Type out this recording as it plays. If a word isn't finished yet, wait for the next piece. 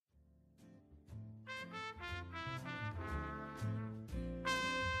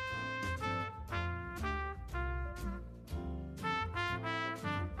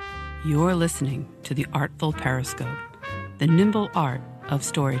You're listening to The Artful Periscope, the nimble art of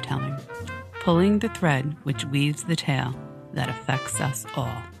storytelling, pulling the thread which weaves the tale that affects us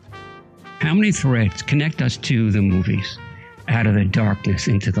all. How many threads connect us to the movies? Out of the darkness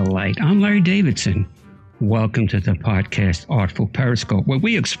into the light. I'm Larry Davidson. Welcome to the podcast Artful Periscope, where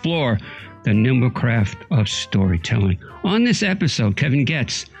we explore the nimble craft of storytelling. On this episode, Kevin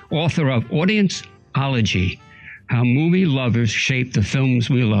Getz, author of Audienceology, How Movie Lovers Shape the Films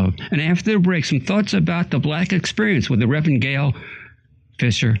We Love. And after the break, some thoughts about the Black experience with the Reverend Gail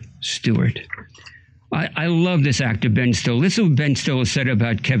Fisher Stewart. I love this actor, Ben Stiller. This is what Ben Stiller said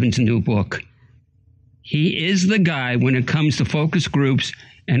about Kevin's new book. He is the guy when it comes to focus groups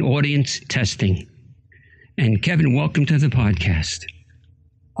and audience testing. And Kevin, welcome to the podcast.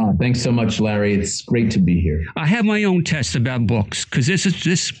 Thanks so much, Larry. It's great to be here. I have my own tests about books because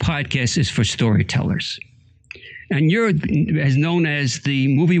this podcast is for storytellers. And you're as known as the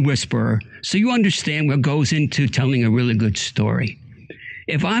movie whisperer, so you understand what goes into telling a really good story.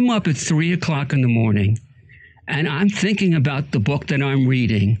 If I'm up at 3 o'clock in the morning and I'm thinking about the book that I'm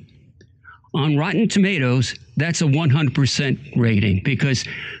reading, on Rotten Tomatoes, that's a 100% rating because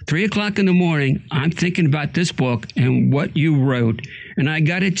 3 o'clock in the morning, I'm thinking about this book and what you wrote. And I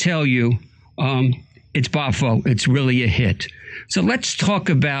got to tell you, it's boffo. It's really a hit. So let's talk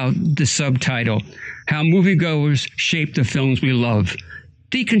about the subtitle, How Moviegoers Shape the Films We Love.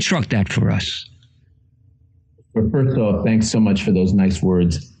 Deconstruct that for us. Well, first off, thanks so much for those nice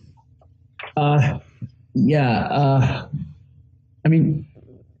words. What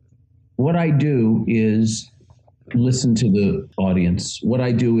I do is listen to the audience. What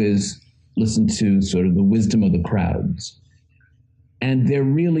I do is listen to sort of the wisdom of the crowds. And there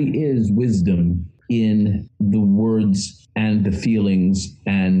really is wisdom in the words and the feelings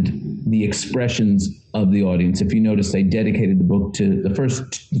and the expressions of the audience. If you notice, I dedicated the book to the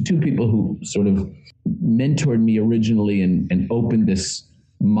first two people who sort of mentored me originally and opened this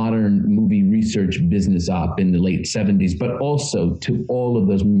modern movie research business up in the late 70s, but also to all of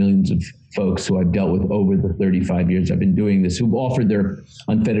those millions of folks who I've dealt with over the 35 years I've been doing this, who've offered their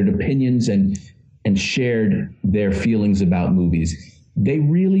unfettered opinions and shared their feelings about movies. They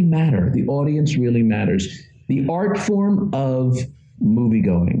really matter. The audience really matters. The art form of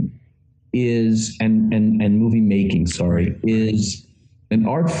moviegoing is, and movie making, is an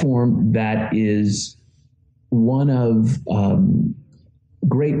art form that is one of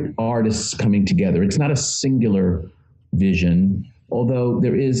great artists coming together. It's not a singular vision, although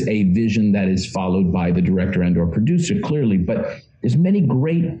there is a vision that is followed by the director and or producer, clearly, but there's many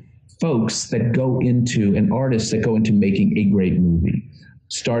great folks that go into, and artists that go into making a great movie,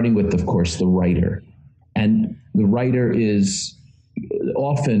 starting with, of course, the writer. And the writer is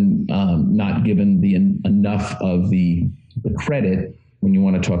often not given enough of the credit when you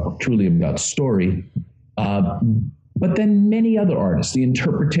want to talk truly about story. But then many other artists, the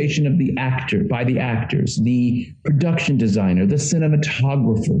interpretation of the actor by the actors, the production designer, the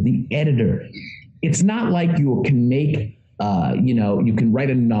cinematographer, the editor. It's not like you can make, you can write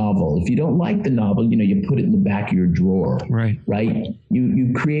a novel. If you don't like the novel, you put it in the back of your drawer. Right.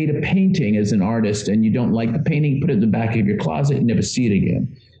 You create a painting as an artist and you don't like the painting, put it in the back of your closet and never see it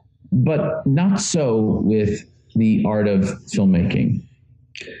again. But not so with the art of filmmaking.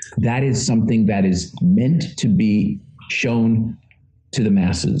 That is something that is meant to be shown to the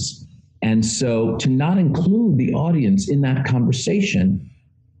masses. And so to not include the audience in that conversation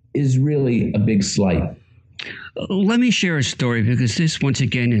is really a big slight. Let me share a story because this, once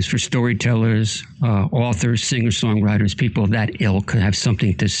again, is for storytellers, authors, singer-songwriters, people of that ilk have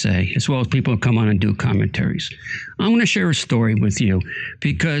something to say, as well as people who come on and do commentaries. I want to share a story with you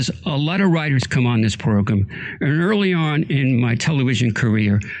because a lot of writers come on this program. And early on in my television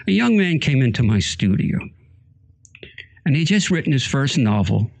career, a young man came into my studio. And he'd just written his first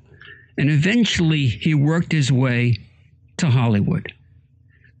novel. And eventually, he worked his way to Hollywood.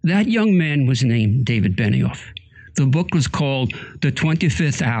 That young man was named David Benioff. The book was called The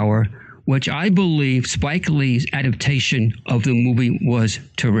 25th Hour, which I believe Spike Lee's adaptation of the movie was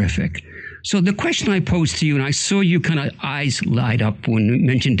terrific. So the question I posed to you, and I saw you kind of eyes light up when you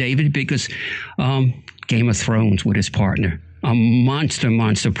mentioned David, because Game of Thrones with his partner, a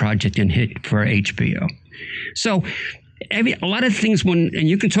monster project and hit for HBO. So a lot of things and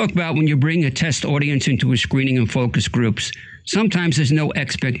you can talk about when you bring a test audience into a screening and focus groups, sometimes there's no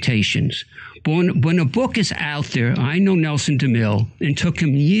expectations. But when a book is out there, I know Nelson DeMille, it took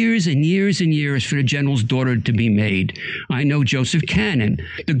him years and years and years for The General's Daughter to be made. I know Joseph Cannon,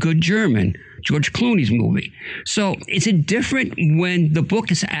 The Good German, George Clooney's movie. So is it different when the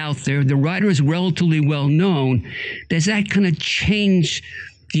book is out there, the writer is relatively well known? Does that kind of change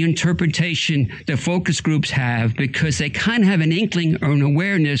the interpretation the focus groups have, because they kind of have an inkling or an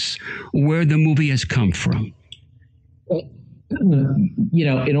awareness where the movie has come from? You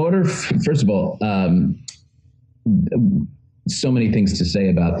know, in order, first of all, so many things to say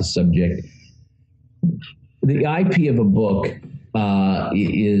about the subject. The IP of a book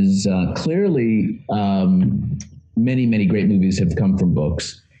is clearly many, many great movies have come from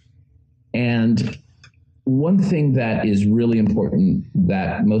books. And one thing that is really important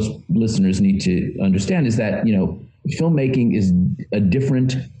that most listeners need to understand is that, you know, filmmaking is a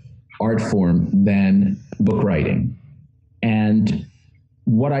different art form than book writing. And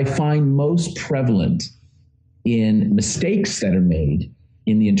what I find most prevalent in mistakes that are made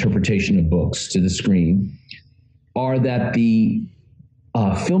in the interpretation of books to the screen are that the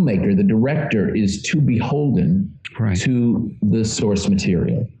filmmaker, the director, is too beholden to the source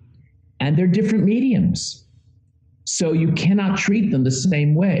material. And they're different mediums. So you cannot treat them the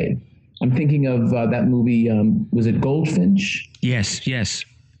same way. I'm thinking of that movie, was it Goldfinch? Yes, yes.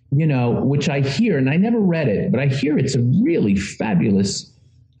 You know, which I hear, and I never read it, but I hear it's a really fabulous,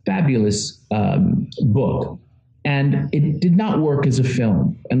 fabulous book. And it did not work as a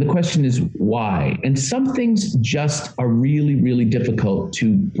film. And the question is why? And some things just are really, really difficult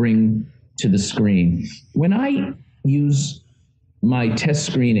to bring to the screen. When I use my test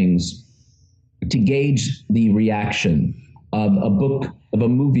screenings to gauge the reaction of a book, of a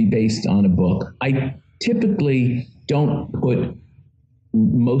movie based on a book, I typically don't put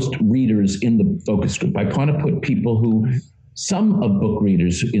most readers in the focus group. I want to put people who, some of book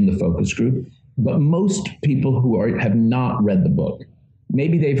readers in the focus group, but most people who have not read the book.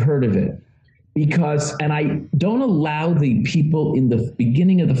 Maybe they've heard of it. And I don't allow the people in the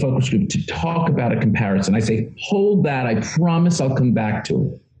beginning of the focus group to talk about a comparison. I say, hold that, I promise I'll come back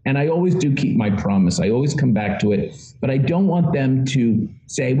to it. And I always do keep my promise. I always come back to it, but I don't want them to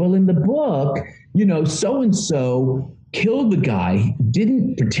say, well, in the book, you know, so-and-so killed the guy,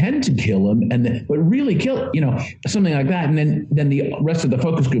 didn't pretend to kill him, but really killed, you know, something like that. And then the rest of the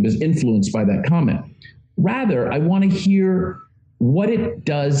focus group is influenced by that comment. Rather, I want to hear what it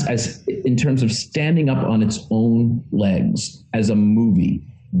does as in terms of standing up on its own legs as a movie.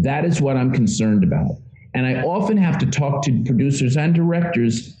 That is what I'm concerned about. And I often have to talk to producers and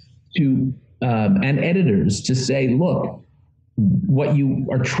directors and editors to say, look, what you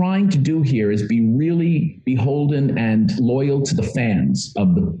are trying to do here is be really beholden and loyal to the fans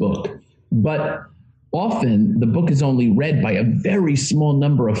of the book. But often the book is only read by a very small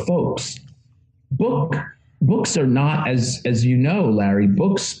number of folks. Books are not, as you know, Larry,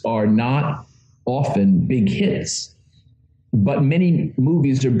 books are not often big hits, but many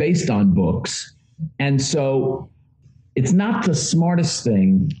movies are based on books. And so it's not the smartest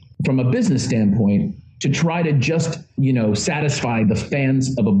thing from a business standpoint to try to just, you know, satisfy the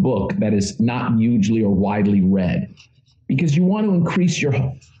fans of a book that is not hugely or widely read, because you want to increase your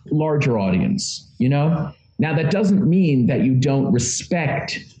larger audience, you know? Now, that doesn't mean that you don't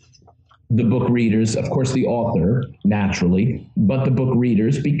respect the book readers, of course, the author, naturally, but the book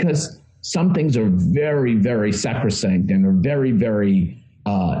readers, because some things are very, very sacrosanct and are very, very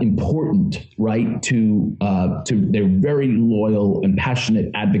important, right? To they're very loyal and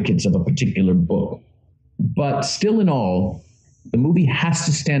passionate advocates of a particular book. But still in all, the movie has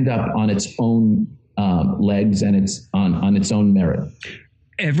to stand up on its own legs and it's on its own merit.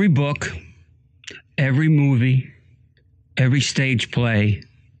 Every book, every movie, every stage play,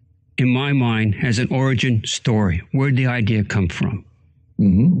 in my mind, has an origin story. Where'd the idea come from?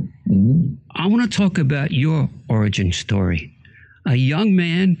 Mm-hmm. Mm-hmm. I want to talk about your origin story. A young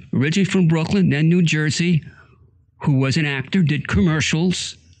man, originally from Brooklyn, then New Jersey, who was an actor, did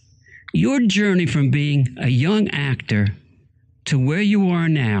commercials. Your journey from being a young actor to where you are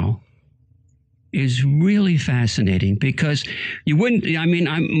now is really fascinating, because you wouldn't, I mean,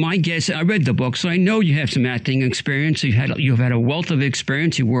 my guess, I read the book, so I know you have some acting experience. You've had a wealth of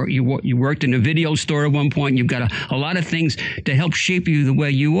experience. You worked in a video store at one point. You've got a lot of things to help shape you the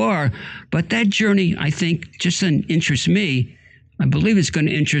way you are. But that journey, I think, just interests me. I believe it's going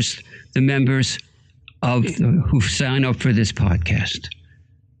to interest the members who sign up for this podcast.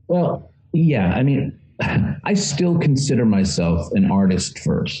 Well, yeah, I mean, I still consider myself an artist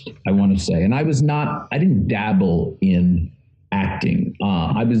first, I want to say. And I didn't dabble in acting.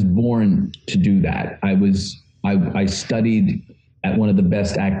 I was born to do that. I studied at one of the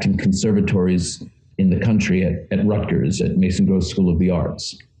best acting conservatories in the country at Rutgers, at Mason Gross School of the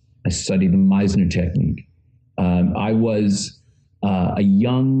Arts. I studied the Meisner technique. I was a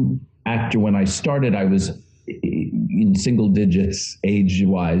young actor when I started. I was in single digits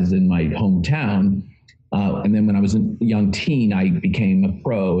age-wise in my hometown. And then when I was a young teen, I became a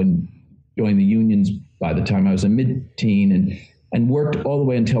pro and joined the unions by the time I was a mid-teen, and worked all the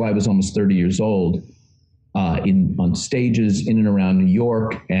way until I was almost 30 years old on stages in and around New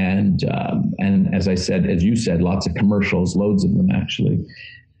York. And as I said, as you said, lots of commercials, loads of them actually.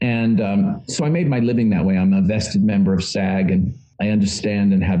 And so I made my living that way. I'm a vested member of SAG, and I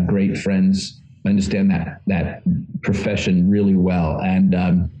understand and have great friends. I understand that profession really well. And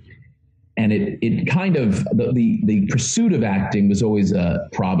it kind of, the pursuit of acting was always a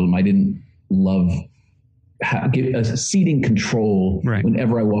problem. I didn't love ceding control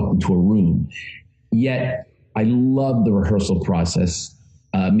whenever I walked into a room. Yet I love the rehearsal process,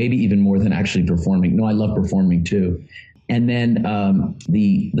 maybe even more than actually performing. No, I love performing too. And then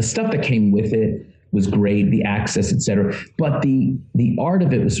the stuff that came with it was great, the access, et cetera. But the art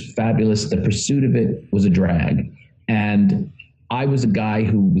of it was fabulous. The pursuit of it was a drag. And I was a guy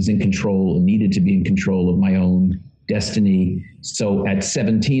who was in control and needed to be in control of my own destiny. So at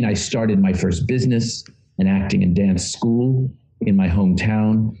 17, I started my first business, an acting and dance school in my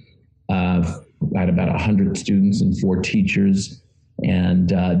hometown. I had about 100 students and 4 teachers. And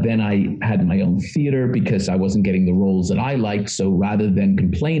then I had my own theater because I wasn't getting the roles that I liked. So rather than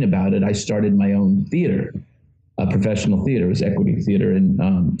complain about it, I started my own theater, a professional theater. It was Equity Theater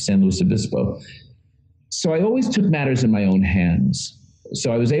in San Luis Obispo. So I always took matters in my own hands.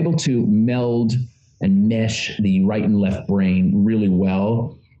 So I was able to meld and mesh the right and left brain really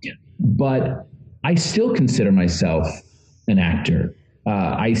well. But I still consider myself an actor.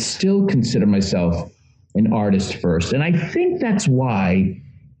 I still consider myself an artist first. And I think that's why,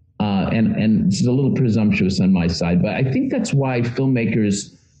 and this is a little presumptuous on my side, but I think that's why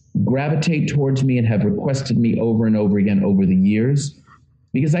filmmakers gravitate towards me and have requested me over and over again over the years,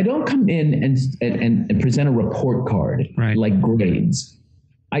 because I don't come in and present a report card like grades.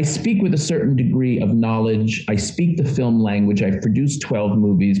 I speak with a certain degree of knowledge. I speak the film language. I've produced 12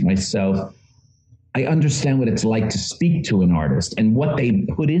 movies myself. I understand what it's like to speak to an artist and what they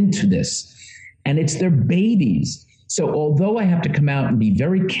put into this. And it's their babies. So although I have to come out and be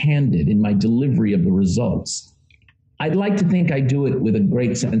very candid in my delivery of the results, I'd like to think I do it with a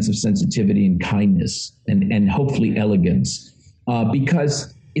great sense of sensitivity and kindness and hopefully elegance,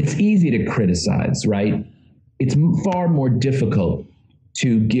 because it's easy to criticize, right? It's far more difficult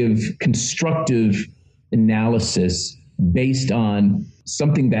to give constructive analysis based on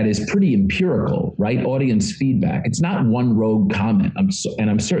something that is pretty empirical, right? Audience feedback. It's not one rogue comment. And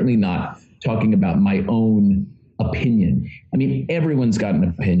I'm certainly not talking about my own opinion. I mean, everyone's got an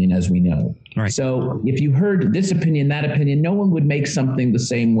opinion, as we know. Right. So if you heard this opinion, that opinion, no one would make something the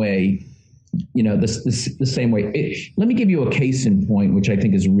same way, the same way. Let me give you a case in point, which I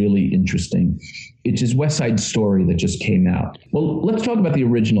think is really interesting. It's his West Side Story that just came out. Well, let's talk about the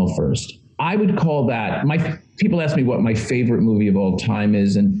original first. I would call that, people ask me what my favorite movie of all time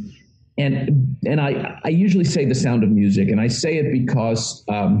is, and I usually say The Sound of Music, and I say it because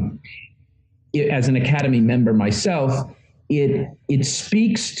as an Academy member myself, it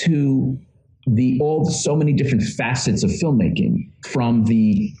speaks to so many different facets of filmmaking, from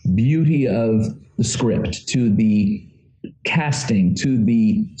the beauty of the script to the casting, to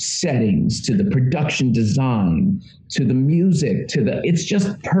the settings, to the production design, to the music, it's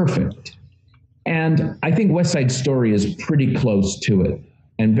just perfect. And I think West Side Story is pretty close to it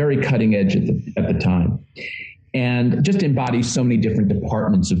and very cutting edge at the time. And just embodies so many different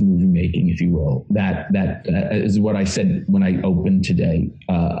departments of movie making, if you will. That is what I said when I opened today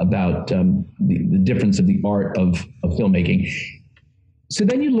about the difference of the art of filmmaking. So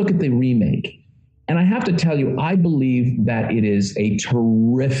then you look at the remake, and I have to tell you, I believe that it is a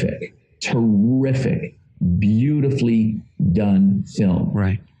terrific, beautifully done film.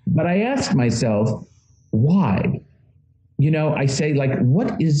 Right. But I ask myself, why? I say,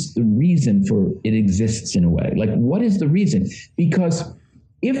 what is the reason for it exists in a way? What is the reason? Because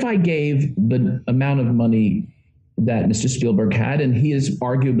if I gave the amount of money that Mr. Spielberg had, and he is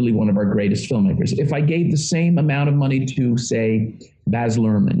arguably one of our greatest filmmakers, if I gave the same amount of money to, say, Baz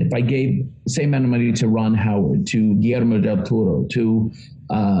Luhrmann, if I gave the same amount of money to Ron Howard, to Guillermo del Toro, to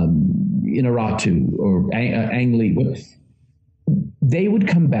Inarritu or Ang Lee, they would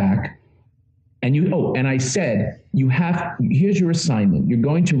come back. And I said, here's your assignment. You're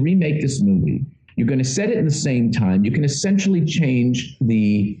going to remake this movie. You're going to set it in the same time. You can essentially change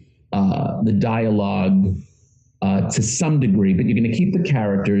the dialogue to some degree, but you're going to keep the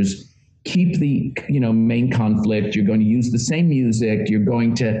characters, keep the main conflict. You're going to use the same music. You're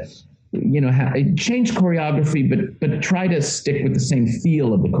going to change choreography, but try to stick with the same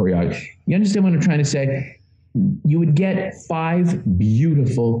feel of the choreography. You understand what I'm trying to say? you would get 5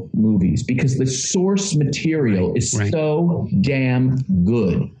 beautiful movies because the source material is so damn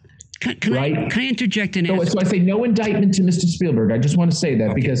good. Can I interject and ask? So I say no indictment to Mr. Spielberg. I just want to say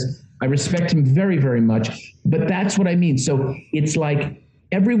that because I respect him very, very much. But that's what I mean. So it's like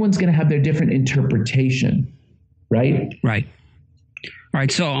everyone's going to have their different interpretation, right? Right. All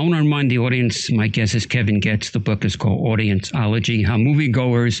right, so I want to remind the audience, my guest is Kevin Getz. The book is called Audienceology, How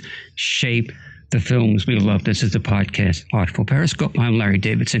Moviegoers Shape the Films We Love. This is the podcast, Artful Periscope. I'm Larry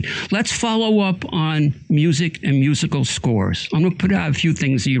Davidson. Let's follow up on music and musical scores. I'm going to put out a few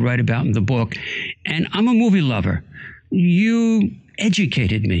things that you write about in the book, and I'm a movie lover. You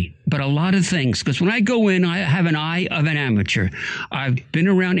educated me, but a lot of things, because when I go in, I have an eye of an amateur. I've been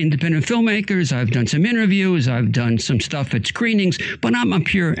around independent filmmakers. I've done some interviews. I've done some stuff at screenings, but I'm a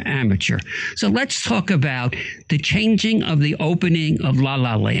pure amateur. So let's talk about the changing of the opening of La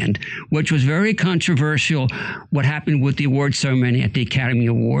La Land, which was very controversial, what happened with the award ceremony at the Academy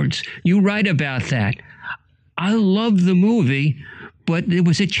Awards. You write about that. I love the movie, but there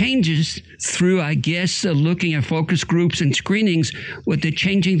was a changes through, I guess, looking at focus groups and screenings with the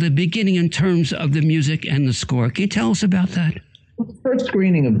changing the beginning in terms of the music and the score. Can you tell us about that? The first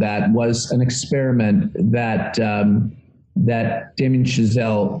screening of that was an experiment that that Damien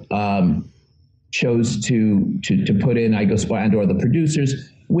Chazelle chose to put in. I Go Spy and or the producers,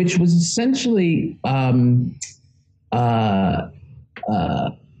 which was essentially,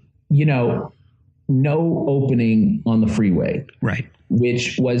 no opening on the freeway, right?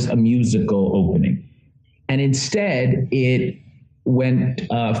 Which was a musical opening, and instead it went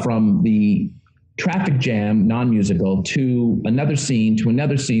from the traffic jam, non-musical, to another scene, to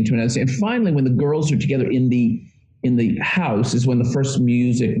another scene, to another scene, and finally, when the girls are together in the house, is when the first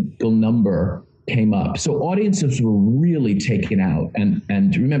musical number came up. So audiences were really taken out, and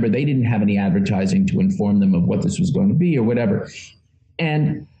remember, they didn't have any advertising to inform them of what this was going to be or whatever,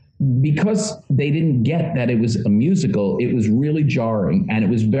 and because they didn't get that it was a musical, it was really jarring, and it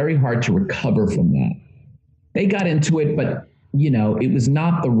was very hard to recover from that. They got into it, but, it was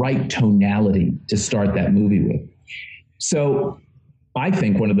not the right tonality to start that movie with. So I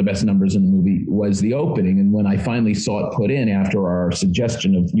think one of the best numbers in the movie was the opening. And when I finally saw it put in after our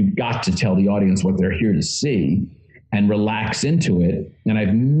suggestion of you've got to tell the audience what they're here to see and relax into it, and I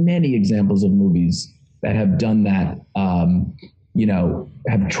have many examples of movies that have done that,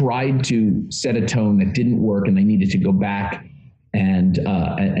 have tried to set a tone that didn't work, and they needed to go back and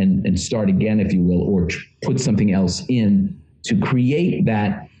start again, if you will, or put something else in to create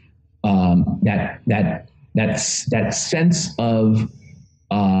that sense of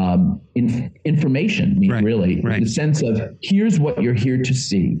information. Really, the sense of here's what you're here to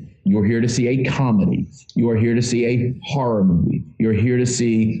see. You're here to see a comedy. You are here to see a horror movie. You're here to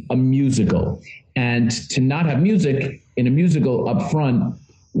see a musical. And to not have music in a musical up front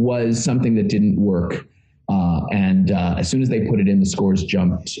was something that didn't work. And as soon as they put it in, the scores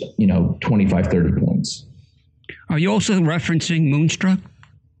jumped, 25, 30 points. Are you also referencing Moonstruck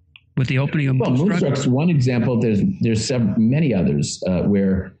with the opening of Moonstruck? Well, Moonstruck's one example. There's many others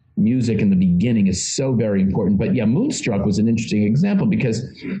where music in the beginning is so very important. But yeah, Moonstruck was an interesting example because,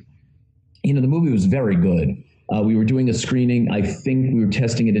 the movie was very good. We were doing a screening. I think we were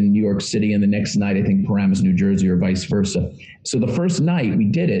testing it in New York City, and the next night, I think Paramus, New Jersey, or vice versa. So the first night we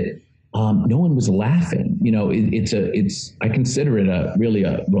did it, no one was laughing. I consider it really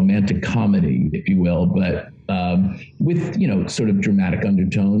a romantic comedy, if you will, but with sort of dramatic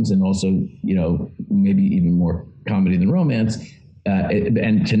undertones, and also maybe even more comedy than romance.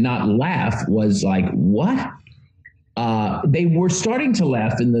 And to not laugh was like, what? They were starting to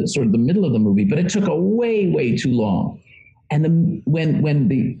laugh in the sort of the middle of the movie, but it took a way too long. And when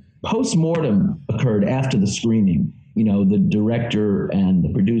the post-mortem occurred after the screening, the director and the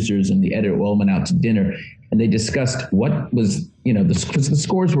producers and the editor all went out to dinner, and they discussed what was, because the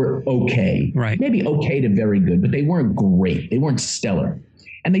scores were okay, right? Maybe okay to very good, but they weren't great. They weren't stellar.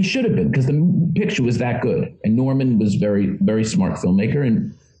 And they should have been, because the picture was that good. And Norman was very, very smart filmmaker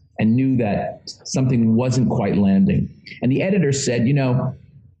and knew that something wasn't quite landing. And the editor said,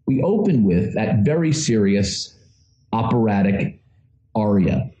 we opened with that very serious operatic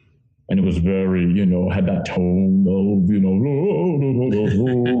aria. And it was very, had that tone of,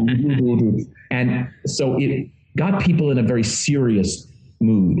 and so it got people in a very serious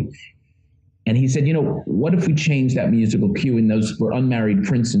mood. And he said, what if we change that musical cue? And those were unmarried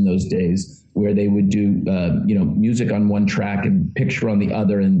prints in those days, where they would do, music on one track and picture on the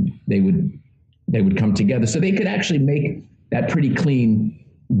other, and they would come together. So they could actually make that pretty clean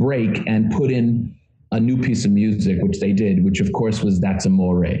break and put in a new piece of music, which they did, which of course was That's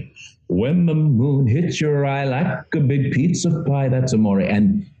Amore, when the moon hits your eye like a big pizza pie, that's Amore.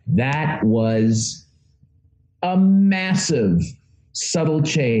 And that was a massive, subtle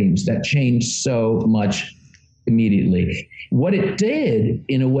change that changed so much immediately. What it did,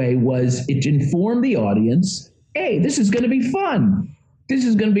 in a way, was it informed the audience, hey, this is going to be fun. This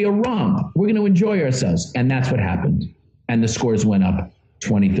is going to be a romp. We're going to enjoy ourselves. And that's what happened. And the scores went up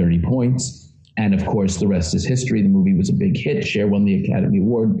 20, 30 points. And of course, the rest is history. The movie was a big hit. Cher won the Academy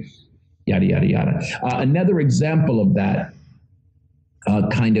Award, yada, yada, yada. Another example of that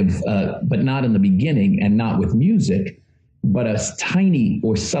but not in the beginning and not with music, but a tiny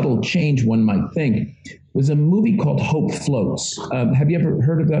or subtle change, one might think, was a movie called Hope Floats. Have you ever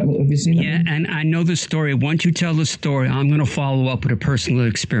heard of that? Have you seen it? Yeah, and I know the story. Once you tell the story, I'm going to follow up with a personal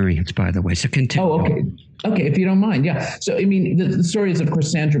experience, by the way. So continue. Oh, okay. Okay, if you don't mind, yeah. So, I mean, the story is, of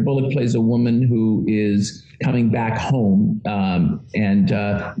course, Sandra Bullock plays a woman who is coming back home and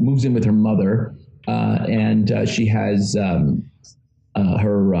moves in with her mother. She has Harry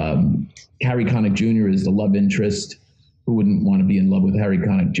Connick Jr. is the love interest. Who wouldn't want to be in love with Harry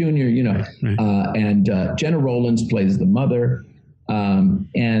Connick Jr., you know? Right. Jenna Rollins plays the mother.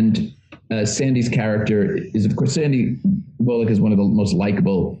 Sandy's character is, of course, Sandy Bullock is one of the most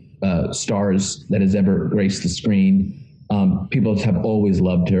likable stars that has ever graced the screen. People have always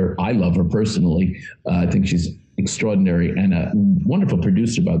loved her. I love her personally. I think she's extraordinary and a wonderful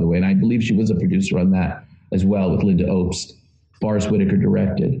producer, by the way. And I believe she was a producer on that as well with Linda Obst. Forrest Whitaker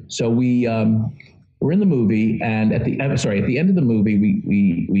directed. So we're in the movie, and at the end of the movie,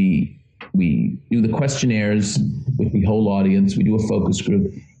 we do the questionnaires with the whole audience. We do a focus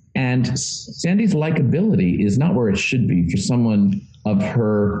group, and Sandy's likability is not where it should be for someone of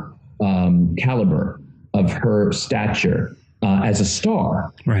her caliber, of her stature as a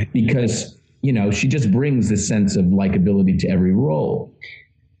star, right? Because she just brings this sense of likability to every role.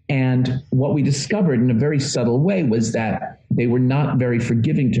 And what we discovered in a very subtle way was that they were not very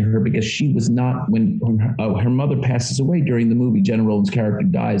forgiving to her because she was not, when her mother passes away during the movie, Jenna Rollins' character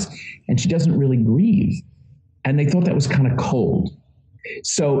dies, and she doesn't really grieve. And they thought that was kind of cold.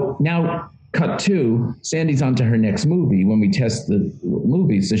 So now, cut to, Sandy's on to her next movie when we test the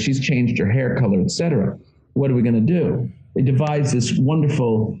movie. So she's changed her hair color, etc. What are we going to do? They devised this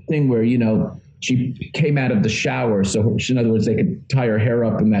wonderful thing where, she came out of the shower. So in other words, they could tie her hair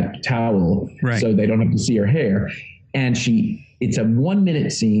up in that towel, right, so they don't have to see her hair. And it's a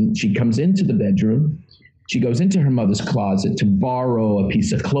 1-minute scene. She comes into the bedroom. She goes into her mother's closet to borrow a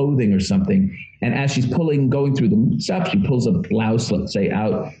piece of clothing or something. And as she's going through the stuff, she pulls a blouse, let's say,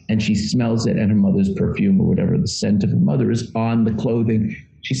 out, and she smells it, and her mother's perfume or whatever, the scent of her mother is on the clothing.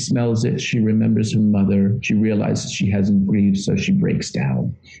 She smells it. She remembers her mother. She realizes she hasn't grieved, so she breaks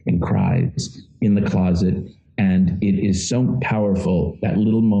down and cries in the closet. And it is so powerful, that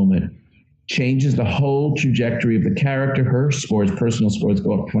little moment changes the whole trajectory of the character. Her scores, personal scores,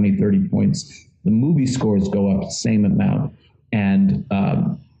 go up 20, 30 points. The movie scores go up the same amount. And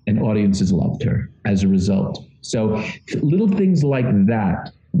audiences loved her as a result. So little things like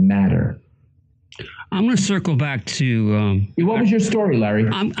that matter. I'm going to circle back to... what was your story, Larry?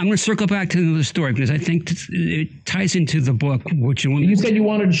 I'm going to circle back to the story because I think it ties into the book. You said you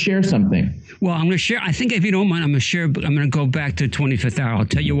wanted to share something. Well, I'm going to share... I think if you don't mind, I'm going to go back to 25th Hour. I'll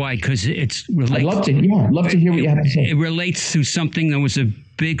tell you why, because it's relates... I'd love to hear what you have to say. It relates to something that was a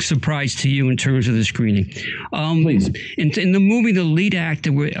big surprise to you in terms of the screening. Please. In the movie, the lead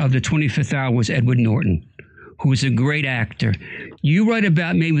actor of the 25th Hour was Edward Norton, who was a great actor. You write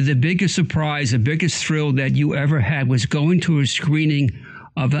about maybe the biggest surprise, the biggest thrill that you ever had was going to a screening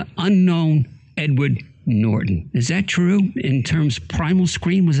of an unknown Edward Norton. Is that true? In terms of Primal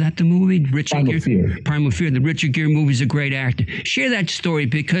Scream, was that the movie? Primal Fear. Primal Fear. The Richard Gere movie is a great actor. Share that story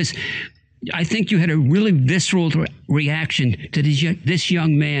because I think you had a really visceral reaction to this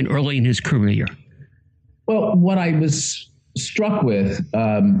young man early in his career. Well, what I was struck with,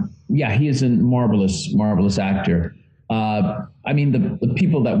 he is a marvelous actor. I mean, the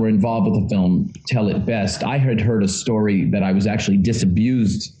people that were involved with the film tell it best. I had heard a story that I was actually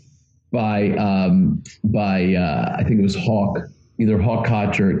disabused by I think it was either Hawk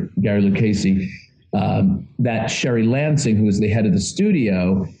Koch or Gary Lucchese, that Sherry Lansing, who was the head of the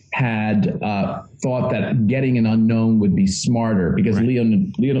studio, had thought that getting an unknown would be smarter because right.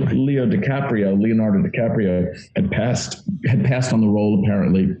 Leonardo DiCaprio had passed on the role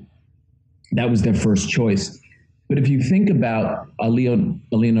apparently. That was their first choice. But if you think about a Leonardo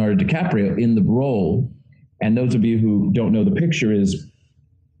DiCaprio in the role, and those of you who don't know the picture,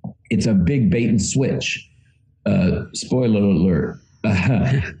 it's a big bait and switch. Spoiler alert.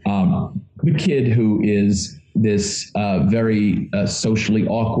 The kid who is this very socially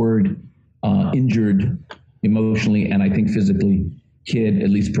awkward, injured emotionally, and I think physically kid, at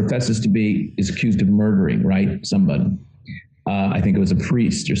least professes to be, is accused of murdering, right? Somebody. I think it was a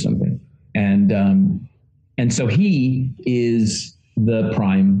priest or something. And so he is the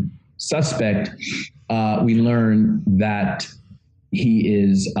prime suspect. We learn that he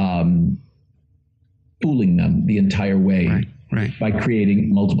is fooling them the entire way by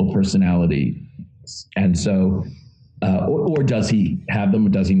creating multiple personalities. And so, or does he have them or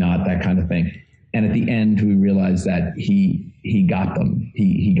does he not? That kind of thing. And at the end, we realize that he got them.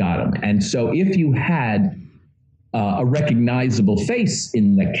 He got them. And so if you had a recognizable face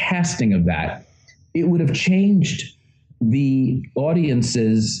in the casting of that, it would have changed the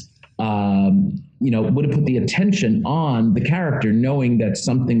audience's, would have put the attention on the character, knowing that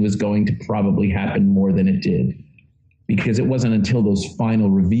something was going to probably happen more than it did. Because it wasn't until those final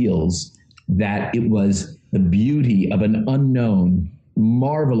reveals that it was the beauty of an unknown,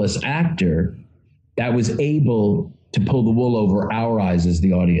 marvelous actor that was able to pull the wool over our eyes as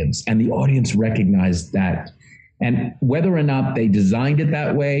the audience. And the audience recognized that. And whether or not they designed it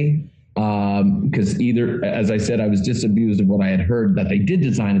that way, because either, as I said, I was disabused of what I had heard that they did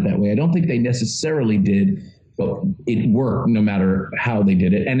design it that way. I don't think they necessarily did, but it worked no matter how they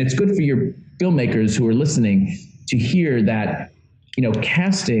did it. And it's good for your filmmakers who are listening to hear that,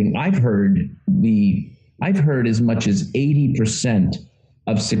 casting, I've heard as much as 80%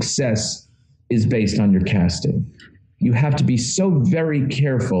 of success is based on your casting. You have to be so very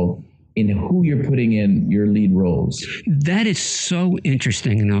careful in who you're putting in your lead roles. That is so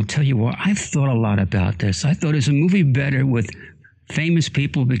interesting, and I'll tell you what, I've thought a lot about this. I thought, is a movie better with famous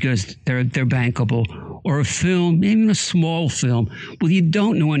people because they're bankable, or a film, even a small film, well, you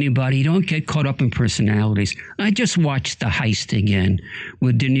don't know anybody, you don't get caught up in personalities. I just watched The Heist again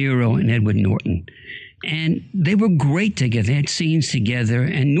with De Niro and Edward Norton. And they were great together. They had scenes together.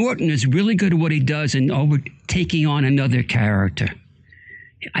 And Norton is really good at what he does in taking on another character.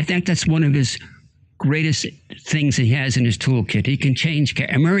 I think that's one of his greatest things he has in his toolkit. He can change.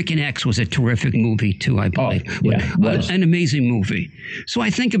 American X was a terrific movie, too, I believe. Oh, yeah, an amazing movie. So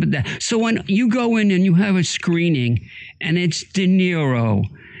I think about that. So when you go in and you have a screening and it's De Niro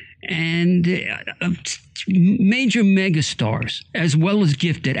and major megastars, as well as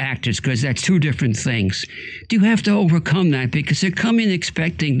gifted actors, because that's two different things. Do you have to overcome that? Because they're coming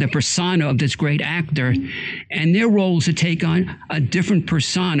expecting the persona of this great actor, and their roles to take on a different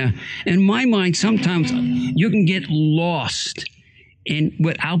persona. In my mind, sometimes you can get lost in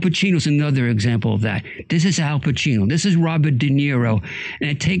what Al Pacino's another example of that. This is Al Pacino. This is Robert De Niro.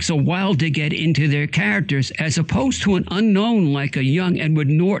 And it takes a while to get into their characters, as opposed to an unknown like a young Edward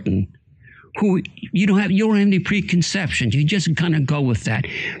Norton, who you don't have any preconceptions. You just kind of go with that.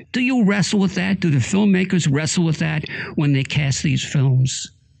 Do you wrestle with that? Do the filmmakers wrestle with that when they cast these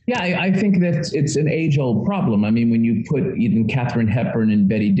films? Yeah, I think that it's an age-old problem. I mean, when you put even Katharine Hepburn and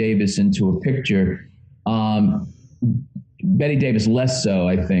Bette Davis into a picture, Bette Davis less so,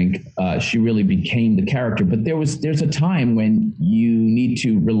 I think. She really became the character. But there's a time when you need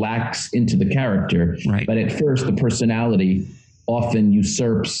to relax into the character. Right. But at first, the personality often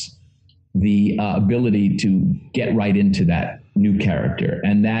usurps the ability to get right into that new character.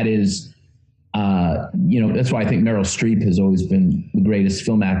 And that is, that's why I think Meryl Streep has always been the greatest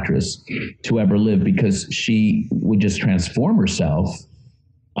film actress to ever live, because she would just transform herself.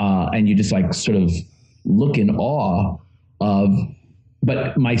 And you just like sort of look in awe of,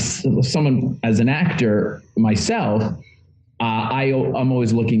 but someone as an actor myself, I'm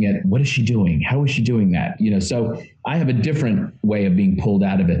always looking at, what is she doing? How is she doing that? So I have a different way of being pulled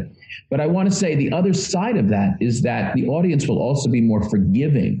out of it. But I want to say the other side of that is that the audience will also be more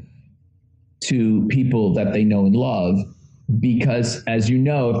forgiving to people that they know and love, because, as you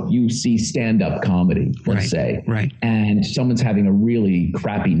know, if you see stand-up comedy, let's say, and someone's having a really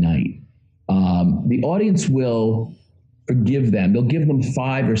crappy night, the audience will forgive them. They'll give them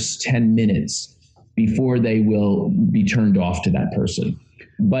 5 or 10 minutes before they will be turned off to that person.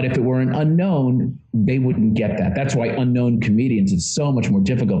 But if it were an unknown, they wouldn't get that. That's why unknown comedians, it's so much more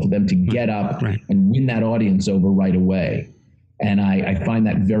difficult for them to get up and win that audience over right away. And I find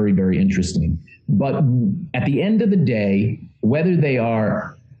that very, very interesting. But at the end of the day, whether they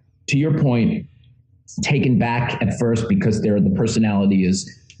are, to your point, taken back at first because the personality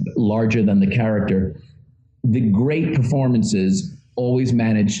is larger than the character, the great performances always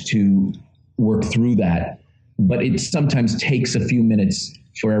manage to work through that. But it sometimes takes a few minutes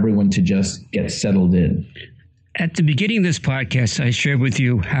for everyone to just get settled in. At the beginning of this podcast, I shared with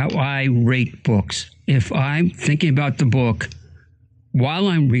you how I rate books. If I'm thinking about the book, while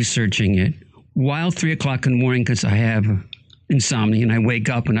I'm researching it, while 3 o'clock in the morning, because I have insomnia and I wake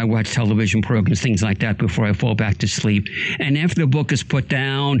up and I watch television programs, things like that before I fall back to sleep. And after the book is put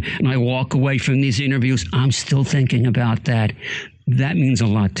down and I walk away from these interviews, I'm still thinking about that. That means a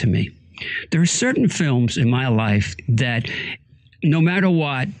lot to me. There are certain films in my life that no matter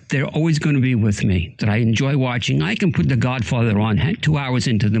what, they're always going to be with me, that I enjoy watching. I can put The Godfather on 2 hours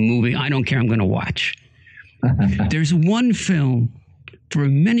into the movie. I don't care. I'm going to watch. There's one film, for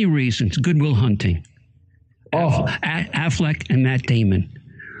many reasons, Good Will Hunting. Oh. Affleck and Matt Damon.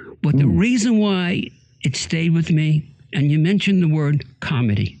 But the reason why it stayed with me, and you mentioned the word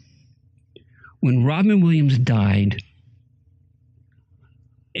comedy. When Robin Williams died,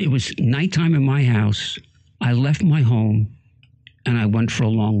 it was nighttime in my house. I left my home and I went for a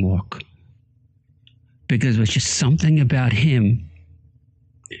long walk. Because there was just something about him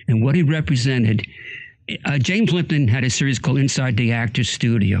and what he represented. James Lipton had a series called Inside the Actors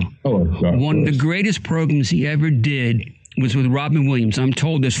Studio. Oh, one of the greatest programs he ever did was with Robin Williams. I'm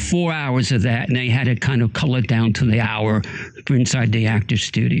told there's 4 hours of that, and they had to kind of cull it down to the hour for Inside the Actors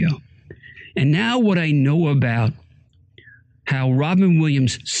Studio. And now what I know about how Robin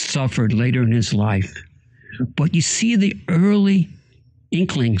Williams suffered later in his life, but you see the early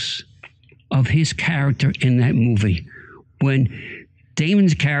inklings of his character in that movie when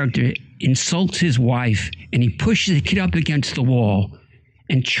Damon's character insults his wife and he pushes the kid up against the wall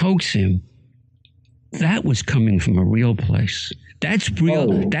and chokes him. That was coming from a real place. That's real.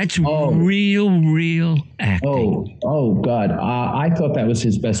 Real acting. Oh God! I thought that was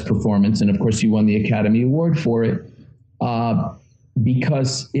his best performance, and of course, he won the Academy Award for it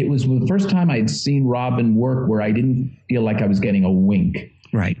because it was the first time I'd seen Robin work where I didn't feel like I was getting a wink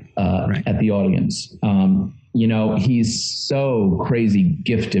right. At the audience. You know, he's so crazy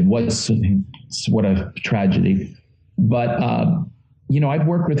gifted. What a tragedy. But, you know, I've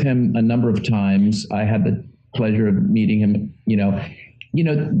worked with him a number of times. I had the pleasure of meeting him, you know,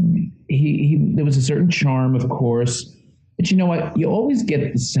 there was a certain charm, of course, but you know what? You always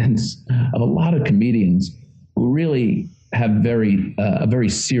get the sense of a lot of comedians who really have a very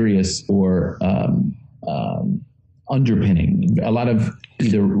serious or underpinning, a lot of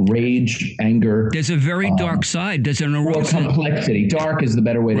either rage, anger. There's a very dark side. There's an erosion. Or complexity. Dark is the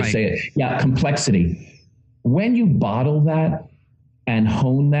better way to say it. Yeah, complexity. When you bottle that and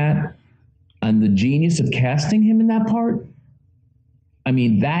hone that, and the genius of casting him in that part, I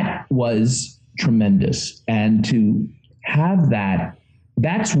mean, that was tremendous. And to have that,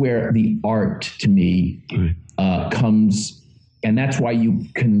 that's where the art to me comes. And that's why you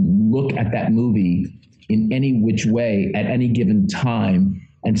can look at that movie in any which way at any given time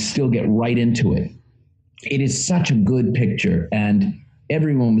and still get right into it. It is such a good picture, and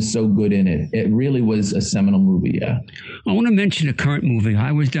everyone was so good in it. It really was a seminal movie, yeah. I want to mention a current movie.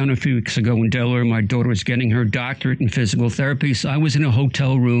 I was down a few weeks ago in Delaware. My daughter was getting her doctorate in physical therapy, so I was in a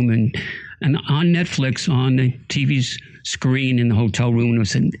hotel room, and on Netflix, on the TV's screen in the hotel room,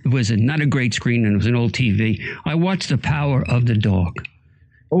 it was not a great screen, and it was an old TV. I watched The Power of the Dog.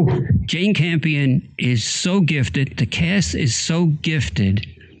 Oh. Jane Campion is so gifted. The cast is so gifted.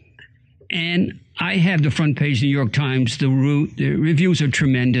 And I have the front page of the New York Times. The reviews are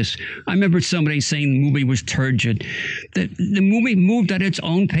tremendous. I remember somebody saying the movie was turgid. The movie moved at its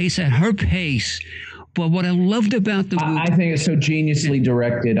own pace, at her pace. But what I loved about the movie, I think it's so geniusly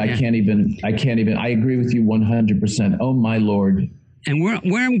directed. Yeah. I can't even. I agree with you 100%. Oh my Lord. And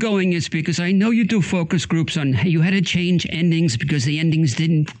where I'm going is because I know you do focus groups on how you had to change endings because the endings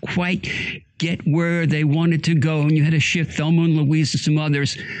didn't quite get where they wanted to go, and you had to shift Thelma and Louise and some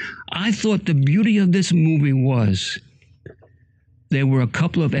others. I thought the beauty of this movie was there were a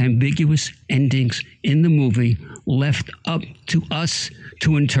couple of ambiguous endings in the movie left up to us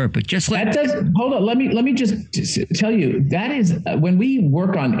to interpret. Just like that does. Hold on. Let me just tell you, that is when we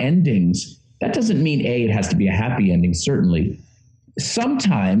work on endings. That doesn't mean it has to be a happy ending. Certainly.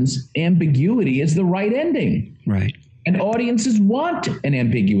 Sometimes ambiguity is the right ending. Right. And audiences want an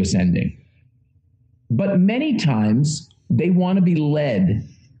ambiguous ending. But many times they want to be led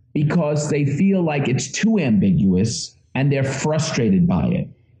because they feel like it's too ambiguous and they're frustrated by it.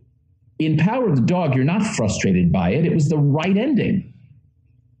 In Power of the Dog, you're not frustrated by it. It was the right ending.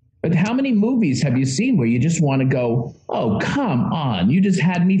 But how many movies have you seen where you just want to go, oh, come on. You just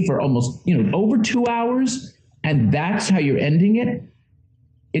had me for almost, over 2 hours. And that's how you're ending it.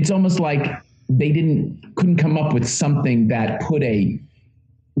 It's almost like they couldn't come up with something that put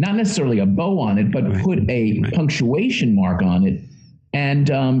not necessarily a bow on it, but put a punctuation mark on it. And,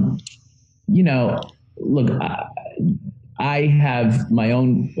 look, I have my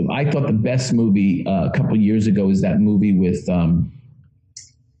own, I thought the best movie a couple of years ago is that movie with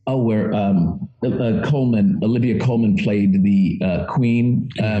where Olivia Colman played the Queen.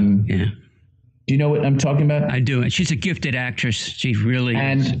 Yeah. Do you know what I'm talking about? I do. She's a gifted actress. She really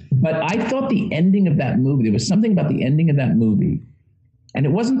is. But I thought the ending of that movie, there was something about the ending of that movie, and it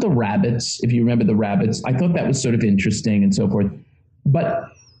wasn't the rabbits, if you remember the rabbits. I thought that was sort of interesting and so forth.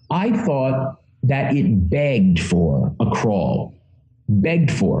 But I thought that it begged for a crawl,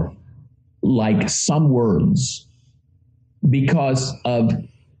 begged for like some words because of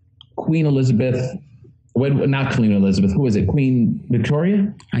Queen Elizabeth. Not Queen Elizabeth. Who was it? Queen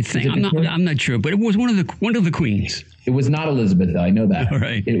Victoria? I think I'm not sure, but it was one of the queens. It was not Elizabeth, though. I know that. All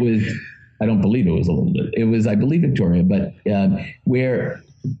right. It was. I don't believe it was Elizabeth. It was, I believe, Victoria. But where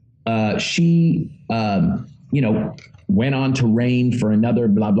she, went on to reign for another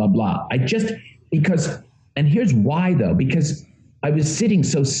blah blah blah. And here's why though, because I was sitting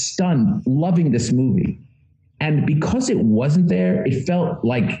so stunned, loving this movie, and because it wasn't there, it felt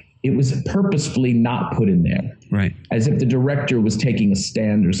like it was purposefully not put in there. Right. As if the director was taking a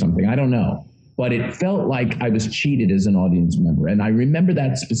stand or something. I don't know. But it felt like I was cheated as an audience member. And I remember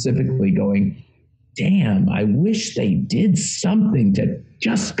that specifically going, damn, I wish they did something to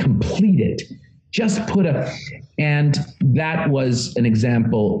just complete it. And that was an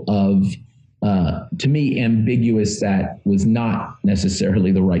example of, to me, ambiguous that was not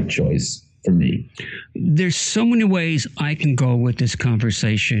necessarily the right choice for me. There's so many ways I can go with this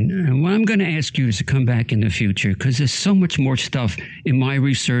conversation. And what I'm going to ask you is to come back in the future, because there's so much more stuff in my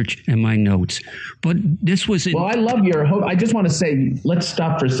research and my notes. But this was Well, I love I just want to say, let's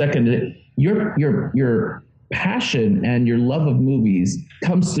stop for a second. Your passion and your love of movies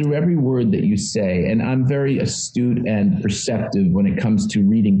comes through every word that you say. And I'm very astute and perceptive when it comes to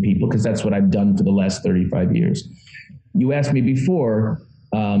reading people, because that's what I've done for the last 35 years. You asked me before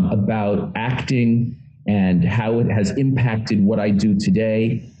about acting and how it has impacted what I do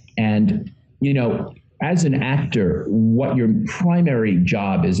today. And, as an actor, what your primary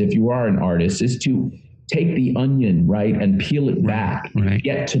job is, if you are an artist, is to take the onion, right, and peel it back, right.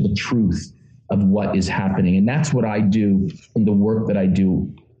 Get to the truth of what is happening. And that's what I do in the work that I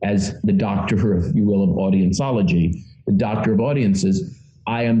do as the doctor, if you will, of audienceology, the doctor of audiences.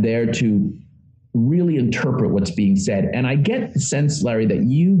 I am there to really interpret what's being said. And I get the sense, Larry, that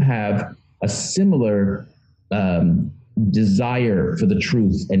you have a similar desire for the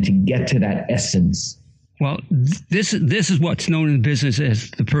truth and to get to that essence. Well, this is what's known in business as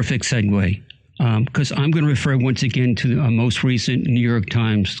the perfect segue. Because I'm going to refer once again to the most recent New York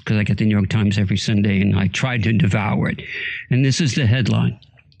Times, because I get the New York Times every Sunday, and I tried to devour it. And this is the headline: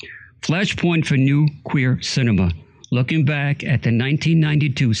 Flashpoint for New Queer Cinema, looking back at the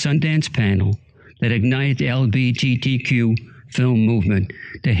 1992 Sundance panel that ignited the LGBTQ film movement.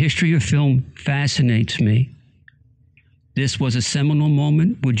 The history of film fascinates me. This was a seminal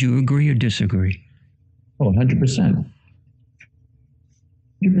moment. Would you agree or disagree? Oh, 100%.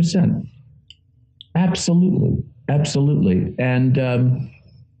 100%. Absolutely. Absolutely. And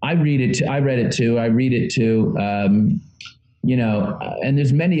I read it too. And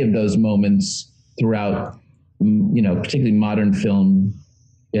there's many of those moments throughout, particularly modern film.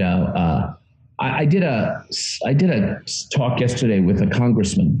 I did a talk yesterday with a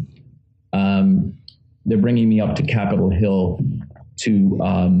congressman. They're bringing me up to Capitol Hill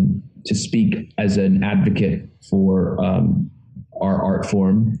to speak as an advocate for our art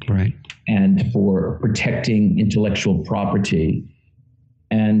form, right, and for protecting intellectual property.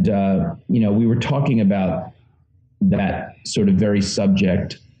 And we were talking about that sort of very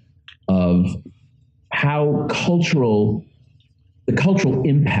subject of how the cultural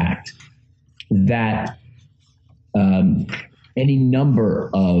impact that any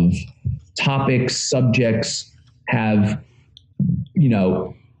number of topics, subjects have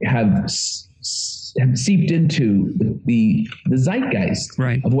seeped into the zeitgeist,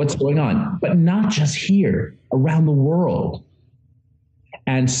 right, of what's going on, but not just here, around the world.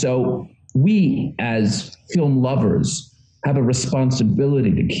 And so we, as film lovers, have a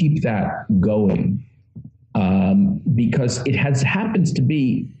responsibility to keep that going, because it happens to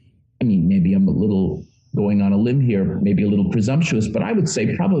be, maybe I'm a little going on a limb here, maybe a little presumptuous, but I would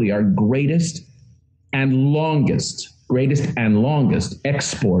say probably our greatest and longest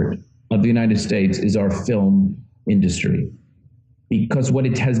export of the United States is our film industry, because what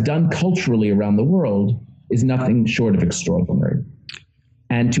it has done culturally around the world is nothing short of extraordinary.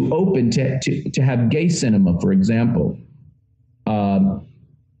 And to open, to have gay cinema, for example,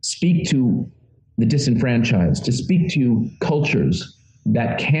 speak to the disenfranchised, to speak to cultures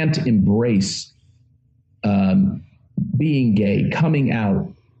that can't embrace being gay, coming out,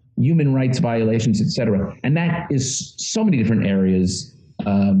 human rights violations, etc. And that is so many different areas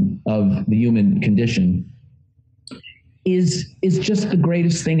of the human condition is just the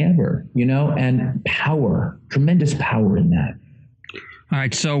greatest thing ever, and tremendous power in that. All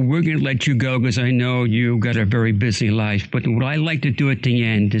right, so we're going to let you go because I know you've got a very busy life. But what I like to do at the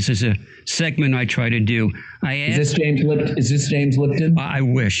end, this is a segment I try to do. Is this James Lipton? I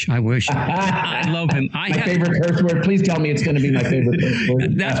wish. I love him. My favorite curse word. Please tell me it's going to be my favorite curse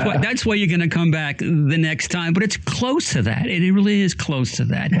word. That's why you're going to come back the next time. But it's close to that. It really is close to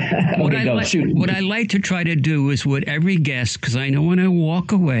that. What I like to try to do is with every guest, because I know when I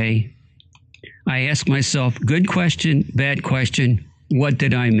walk away, I ask myself, good question, bad question, what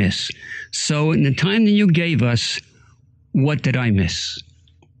did I miss? So in the time that you gave us, what did I miss?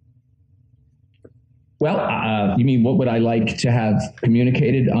 Well, you mean what would I like to have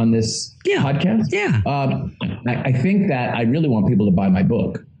communicated on this podcast? Yeah. I think that I really want people to buy my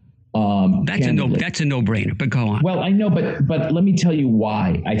book. That's a no-brainer, but go on. Well, I know, but let me tell you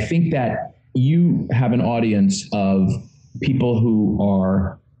why. I think that you have an audience of people who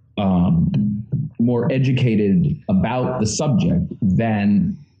are more educated about the subject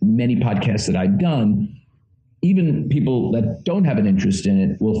than many podcasts that I've done. Even people that don't have an interest in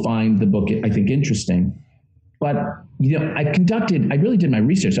it will find the book, I think, interesting. But, I really did my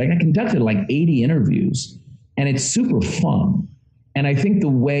research. I conducted like 80 interviews, and it's super fun. And I think the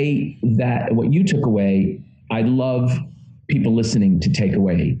way that what you took away, I love people listening to take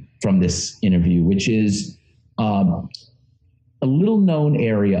away from this interview, which is a little known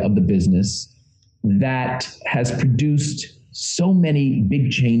area of the business that has produced so many big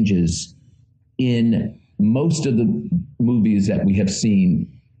changes in most of the movies that we have seen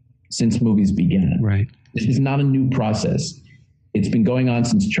since movies began. Right. This is not a new process. It's been going on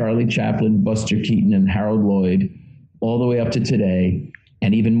since Charlie Chaplin, Buster Keaton, and Harold Lloyd, all the way up to today,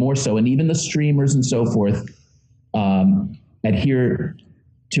 and even more so. And even the streamers and so forth adhere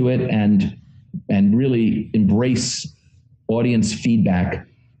to it and really embrace audience feedback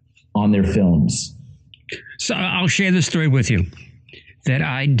on their films. So I'll share this story with you, that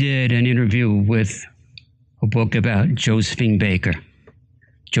I did an interview with a book about Josephine Baker,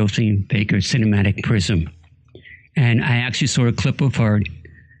 Cinematic Prism. And I actually saw a clip of her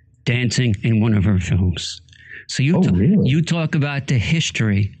dancing in one of her films. So you talk about the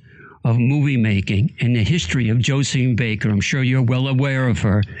history of movie making and the history of Josephine Baker. I'm sure you're well aware of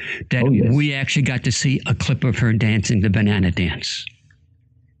her, that we actually got to see a clip of her dancing the banana dance.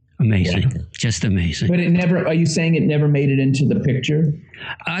 Amazing. Just amazing. But are you saying it never made it into the picture?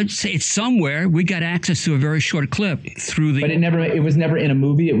 I'd say it's somewhere. We got access to a very short clip through the... But it was never in a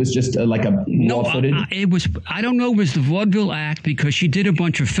movie? It was just like a raw footage? I don't know, it was the Vaudeville Act, because she did a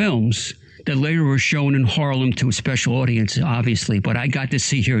bunch of films that later were shown in Harlem to a special audience, obviously. But I got to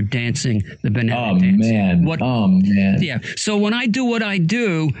see her dancing the banana dance. Oh, man. Yeah. So when I do what I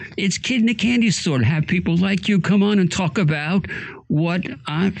do, it's Kid in the Candy Store to have people like you come on and talk about what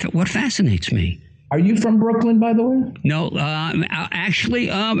fascinates me. Are you from Brooklyn, by the way? No, actually,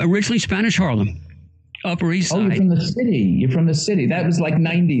 originally Spanish Harlem, Upper East Side. Oh, you're from the city. That was like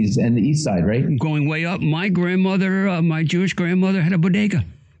 90s and the East Side, right? Going way up. My grandmother, my Jewish grandmother, had a bodega.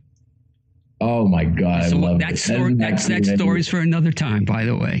 Oh my God, so I love that story's for another time, by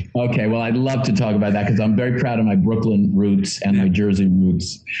the way. Okay, well, I'd love to talk about that because I'm very proud of my Brooklyn roots and my Jersey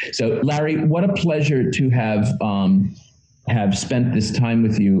roots. So, Larry, what a pleasure to have spent this time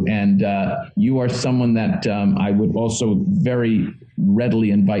with you, and you are someone that I would also very readily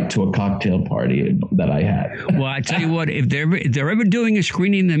invite to a cocktail party that I had. Well, I tell you what, if they're ever doing a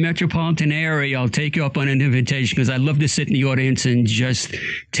screening in the metropolitan area, I'll take you up on an invitation because I'd love to sit in the audience and just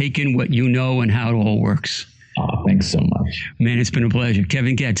take in what you know and how it all works. Oh, thanks so much. Man, it's been a pleasure.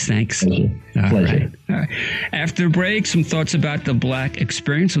 Kevin Getz, thanks. Pleasure. All right. After the break, some thoughts about the Black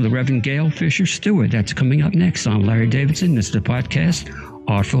experience of the Reverend Gail Fisher Stewart. That's coming up next on Larry Davidson. This is the podcast,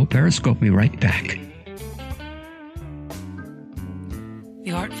 Artful Periscope. Be right back.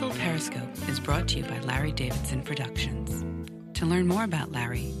 The Artful Periscope is brought to you by Larry Davidson Productions. To learn more about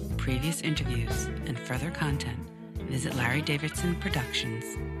Larry, previous interviews, and further content, visit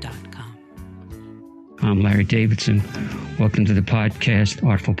LarryDavidsonProductions.com. I'm Larry Davidson. Welcome to the podcast,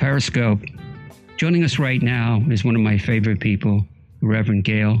 Artful Periscope. Joining us right now is one of my favorite people, the Reverend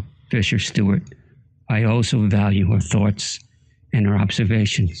Gail Fisher Stewart. I also value her thoughts and her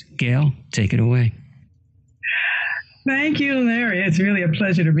observations. Gail, take it away. Thank you, Larry. It's really a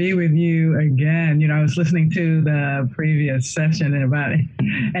pleasure to be with you again. I was listening to the previous session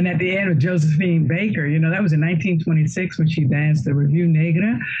and at the end with Josephine Baker, that was in 1926 when she danced the Revue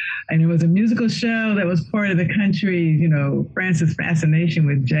Negra. And it was a musical show that was part of the country, Frances' fascination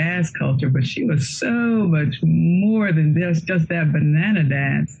with jazz culture, but she was so much more than just that banana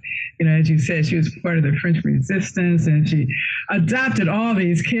dance. As you said, she was part of the French Resistance, and she adopted all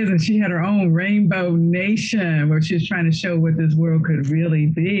these kids, and she had her own Rainbow Nation where she was trying to show what this world could really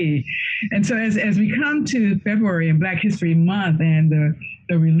be. And so as we come to February and Black History Month and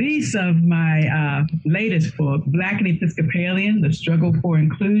the release of my latest book, Black and Episcopalian, The Struggle for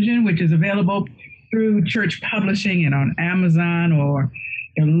Inclusion, which is available through Church Publishing and on Amazon or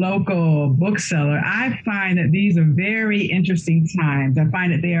a local bookseller, I find that these are very interesting times. I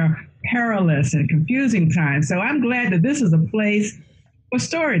find that they are perilous and confusing times. So I'm glad that this is a place for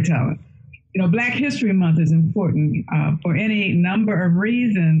storytelling. Black History Month is important for any number of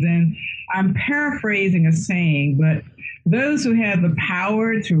reasons. And I'm paraphrasing a saying, but those who have the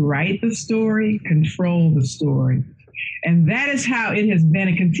power to write the story control the story. And that is how it has been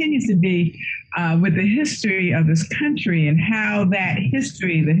and continues to be with the history of this country, and how that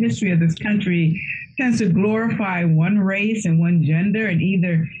history, the history of this country, tends to glorify one race and one gender and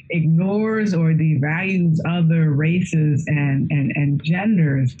either ignores or devalues other races and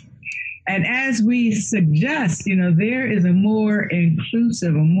genders. And as we suggest, there is a more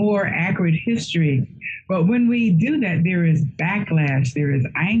inclusive, a more accurate history. But when we do that, there is backlash, there is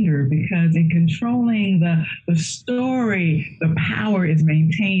anger, because in controlling the story, the power is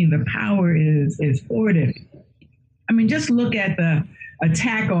maintained, the power is hoarded. Just look at the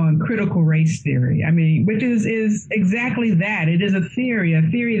attack on critical race theory, which is exactly that. It is a theory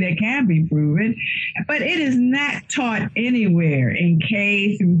that can be proven, but it is not taught anywhere in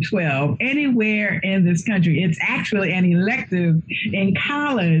K through 12, anywhere in this country. It's actually an elective in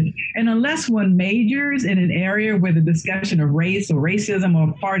college. And unless one majors in an area where the discussion of race or racism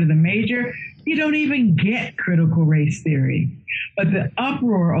are part of the major, you don't even get critical race theory. But the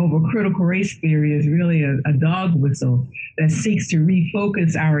uproar over critical race theory is really a dog whistle that seeks to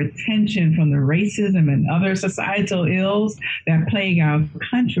refocus our attention from the racism and other societal ills that plague our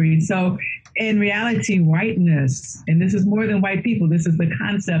country. So in reality, whiteness, and this is more than white people, this is the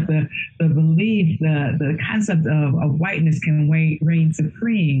concept, the belief, the concept of whiteness can reign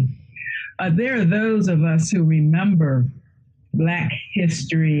supreme. There are those of us who remember Black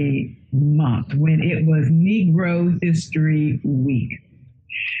History Month when it was Negro History Week.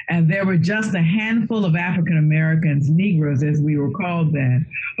 And there were just a handful of African Americans, Negroes as we were called then,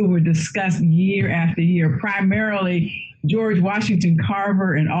 who were discussed year after year, primarily George Washington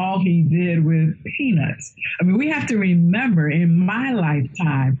Carver and all he did with peanuts. We have to remember, in my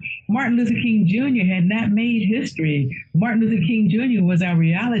lifetime, Martin Luther King Jr. had not made history. Martin Luther King Jr. was our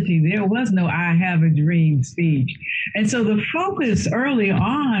reality. There was no "I have a dream" speech. And so the focus early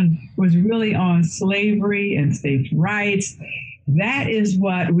on was really on slavery and states' rights. That is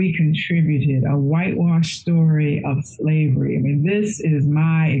what we contributed, a whitewashed story of slavery. This is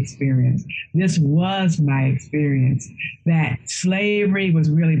my experience. This was my experience, that slavery was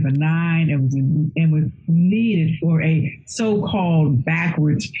really benign and was needed for a so-called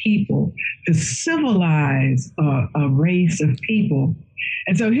backwards people to civilize a race of people.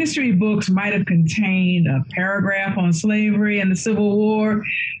 And so history books might have contained a paragraph on slavery and the Civil War,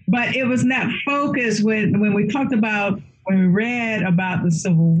 but it was not focused when we read about the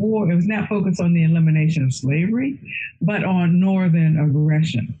Civil War, it was not focused on the elimination of slavery, but on Northern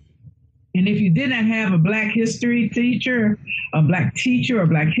aggression. And if you did not have a Black history teacher, a Black teacher, or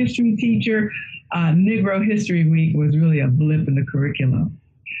Black history teacher, Negro History Week was really a blip in the curriculum.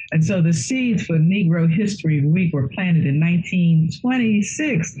 And so the seeds for Negro History Week were planted in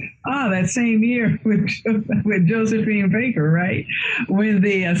 1926. That same year with Josephine Baker, right? When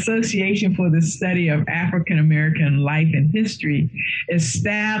the Association for the Study of African American Life and History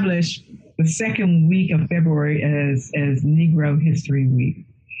established the second week of February as Negro History Week.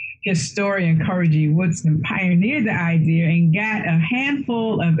 Historian Curry G. Woodson pioneered the idea and got a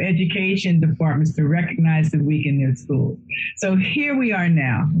handful of education departments to recognize the week in their schools. So here we are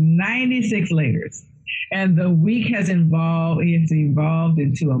now, 96 later, and the week has evolved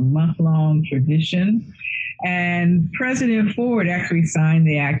into a month-long tradition. And President Ford actually signed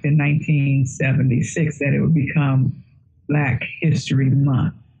the act in 1976 that it would become Black History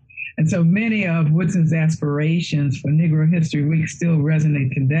Month. And so many of Woodson's aspirations for Negro History Week still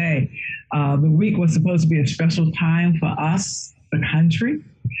resonate today. The week was supposed to be a special time for us, the country,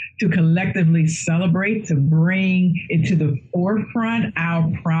 to collectively celebrate, to bring into the forefront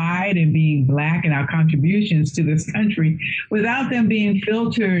our pride in being Black and our contributions to this country without them being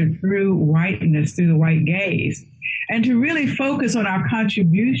filtered through whiteness, through the white gaze, and to really focus on our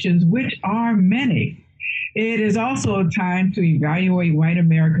contributions, which are many. It is also a time to evaluate white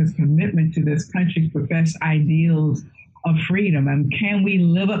America's commitment to this country's professed ideals of freedom. And can we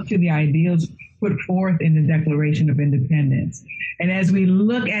live up to the ideals put forth in the Declaration of Independence? And as we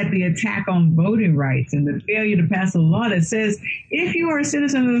look at the attack on voting rights and the failure to pass a law that says if you are a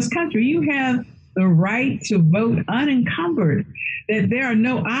citizen of this country, you have the right to vote unencumbered, that there are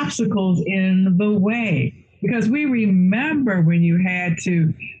no obstacles in the way. Because we remember when you had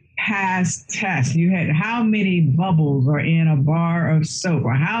to pass tests, you had how many bubbles are in a bar of soap,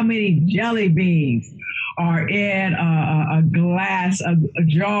 or how many jelly beans are in a glass, a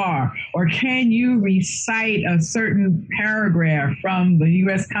jar, or can you recite a certain paragraph from the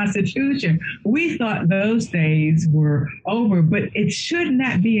U.S. Constitution? We thought those days were over, but it should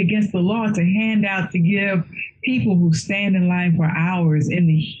not be against the law to hand out, to give people who stand in line for hours in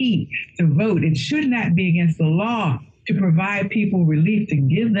the heat to vote. It should not be against the law to provide people relief, to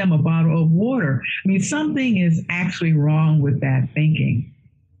give them a bottle of water. I mean, something is actually wrong with that thinking.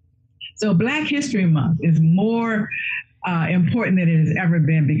 So Black History Month is more important than it has ever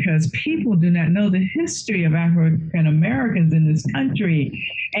been, because people do not know the history of African Americans in this country.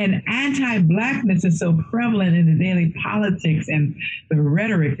 And anti-Blackness is so prevalent in the daily politics and the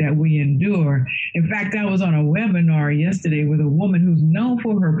rhetoric that we endure. In fact, I was on a webinar yesterday with a woman who's known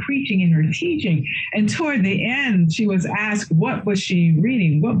for her preaching and her teaching. And toward the end, she was asked, what was she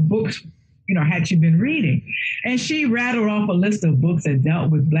reading? What books had she been reading? And she rattled off a list of books that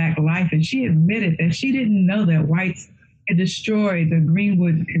dealt with Black life. And she admitted that she didn't know that whites had destroyed the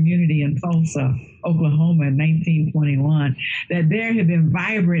Greenwood community in Tulsa, Oklahoma in 1921, that there had been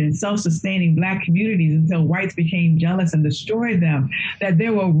vibrant and self-sustaining Black communities until whites became jealous and destroyed them, that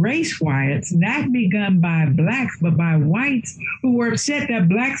there were race riots not begun by Blacks, but by whites who were upset that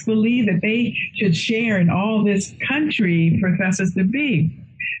Blacks believed that they should share in all this country professes to be.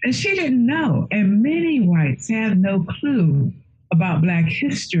 And she didn't know, and many whites have no clue about Black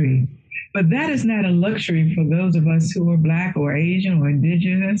history. But that is not a luxury for those of us who are Black or Asian or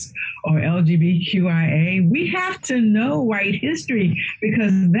Indigenous or LGBTQIA. We have to know white history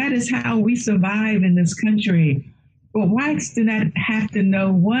because that is how we survive in this country. But whites do not have to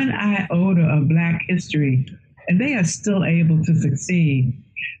know one iota of Black history, and they are still able to succeed.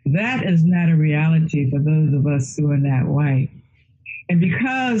 That is not a reality for those of us who are not white. And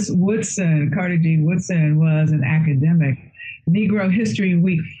because Carter G. Woodson was an academic, Negro History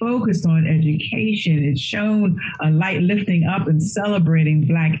Week focused on education. It shone a light lifting up and celebrating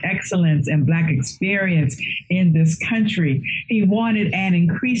Black excellence and Black experience in this country. He wanted an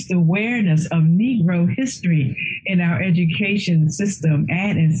increased awareness of Negro history in our education system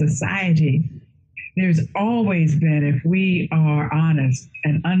and in society. There's always been, if we are honest,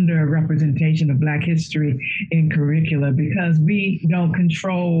 an underrepresentation of Black history in curricula because we don't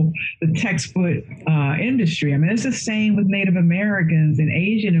control the textbook industry. I mean, it's the same with Native Americans and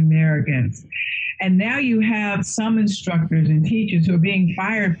Asian Americans. And now you have some instructors and teachers who are being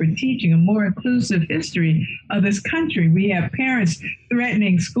fired for teaching a more inclusive history of this country. We have parents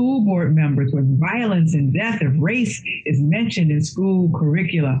threatening school board members with violence and death if race is mentioned in school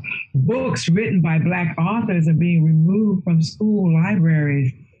curricula. Books written by Black authors are being removed from school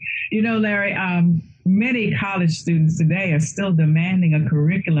libraries. You know, Larry, many college students today are still demanding a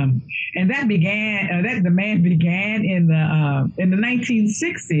curriculum, and that demand began in the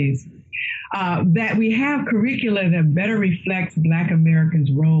 1960s. That we have curricula that better reflects Black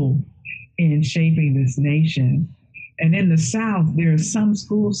Americans' role in shaping this nation. And in the South, there are some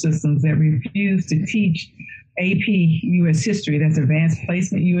school systems that refuse to teach AP U.S. history, that's advanced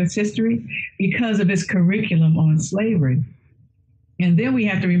placement U.S. history, because of its curriculum on slavery. And then we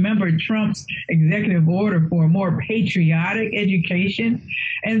have to remember Trump's executive order for a more patriotic education,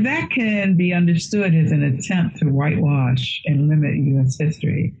 and that can be understood as an attempt to whitewash and limit U.S.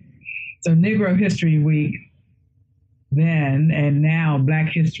 history. So Negro History Week then and now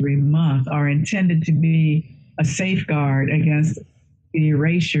Black History Month are intended to be a safeguard against the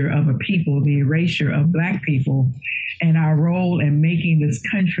erasure of a people, the erasure of Black people, and our role in making this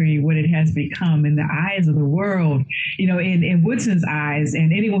country what it has become in the eyes of the world. You know, in Woodson's eyes,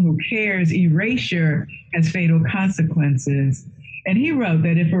 and anyone who cares, erasure has fatal consequences. And he wrote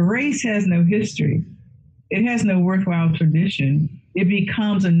that if a race has no history, it has no worthwhile tradition, it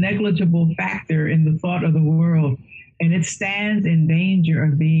becomes a negligible factor in the thought of the world, and it stands in danger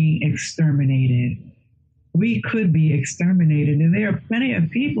of being exterminated. We could be exterminated, and there are plenty of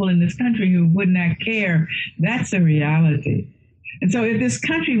people in this country who would not care. That's a reality. And so if this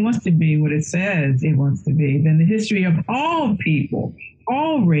country wants to be what it says it wants to be, then the history of all people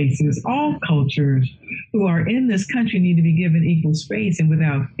all races, all cultures who are in this country need to be given equal space and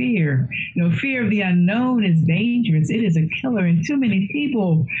without fear. Fear of the unknown is dangerous. It is a killer. And too many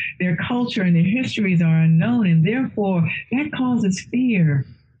people, their culture and their histories are unknown. And therefore, that causes fear.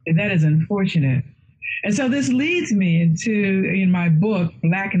 And that is unfortunate. And so this leads me in my book,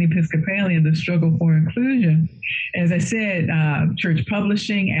 Black and Episcopalian, The Struggle for Inclusion. As I said, church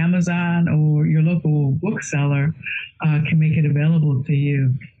publishing, Amazon, or your local bookseller can make it available to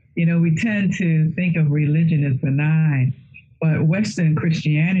you. We tend to think of religion as benign, but Western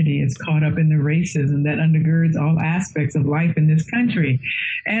Christianity is caught up in the racism that undergirds all aspects of life in this country.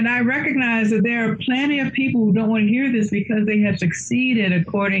 And I recognize that there are plenty of people who don't want to hear this because they have succeeded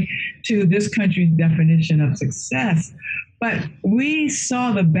according to this country's definition of success. But we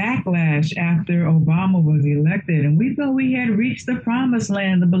saw the backlash after Obama was elected, and we thought we had reached the promised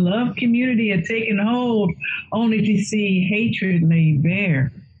land. The beloved community had taken hold, only to see hatred laid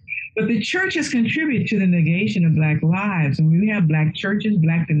bare. But the church has contributed to the negation of Black lives. And we have Black churches,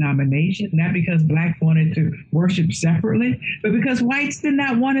 Black denominations, not because Blacks wanted to worship separately, but because whites did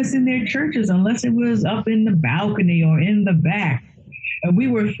not want us in their churches unless it was up in the balcony or in the back. And we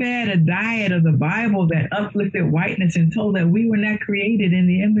were fed a diet of the Bible that uplifted whiteness and told that we were not created in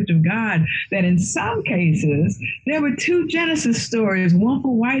the image of God, that in some cases, there were two Genesis stories, one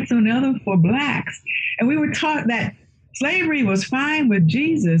for whites and the other for Blacks. And we were taught that slavery was fine with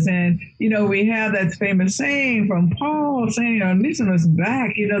Jesus. And, we have that famous saying from Paul saying, Onesimus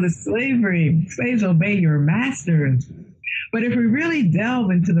back, the slaves obey your masters. But if we really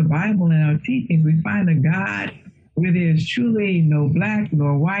delve into the Bible and our teachings, we find a God where there is truly no Black,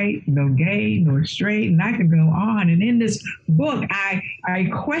 nor white, no gay, nor straight, and I could go on. And in this book, I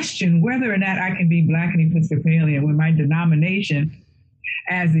question whether or not I can be Black and Episcopalian when my denomination,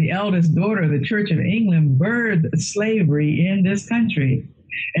 as the eldest daughter of the Church of England, birthed slavery in this country.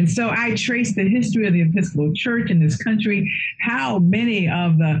 And so I traced the history of the Episcopal Church in this country, how many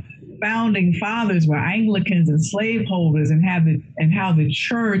of the founding fathers were Anglicans and slaveholders, and how the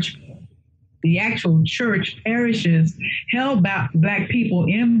church, the actual church parishes, held Black people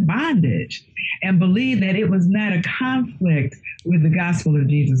in bondage and believed that it was not a conflict with the gospel of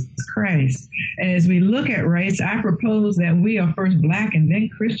Jesus Christ. And as we look at race, I propose that we are first Black and then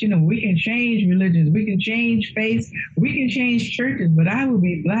Christian, and we can change religions, we can change faiths, we can change churches, but I will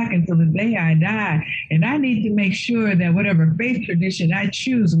be Black until the day I die. And I need to make sure that whatever faith tradition I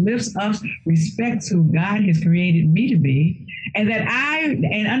choose lifts up, respects who God has created me to be, and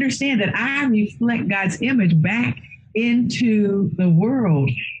understand that I reflect God's image back into the world.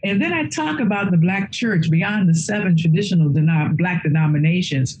 And then I talk about the Black church beyond the 7 traditional Black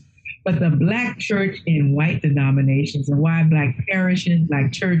denominations, but the Black church in white denominations, and why Black parishes,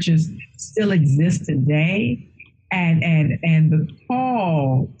 Black churches still exist today. And the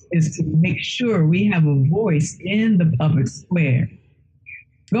call is to make sure we have a voice in the public square.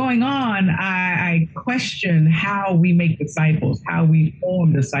 Going on, I question how we make disciples, how we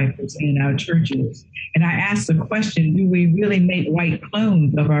form disciples in our churches. And I ask the question, do we really make white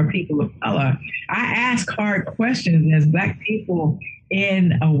clones of our people of color? I ask hard questions as Black people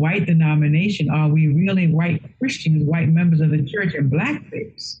in a white denomination. Are we really white Christians, white members of the church in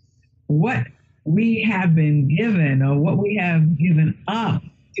blackface? What we have been given, or what we have given up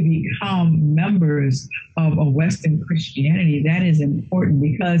to become members of a Western Christianity, that is important,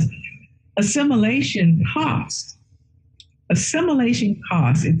 because assimilation costs. Assimilation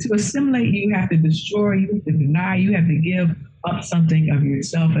costs. And to assimilate, you have to destroy, you have to deny, you have to give up something of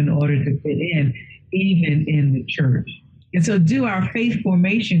yourself in order to fit in, even in the church. And so do our faith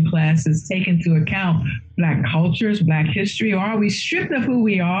formation classes take into account Black cultures, Black history, or are we stripped of who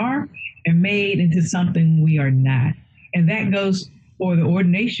we are and made into something we are not? And that goes for the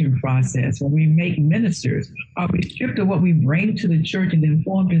ordination process. When we make ministers, are we stripped of what we bring to the church and then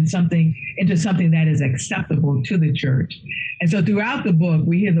formed into something that is acceptable to the church? And so throughout the book,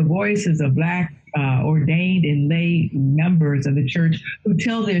 we hear the voices of Black ordained and lay members of the church who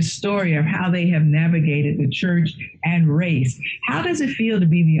tell their story of how they have navigated the church and race. How does it feel to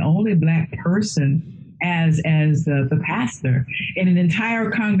be the only Black person as the pastor in an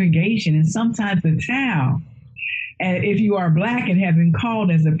entire congregation, and sometimes the town? And if you are Black and have been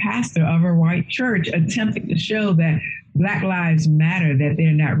called as a pastor of a white church, attempting to show that Black lives matter, that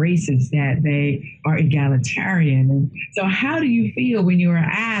they're not racist, that they are egalitarian. And so how do you feel when you are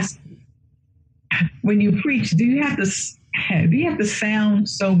asked, when you preach, do you have to sound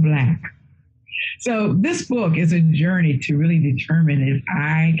so Black? So this book is a journey to really determine if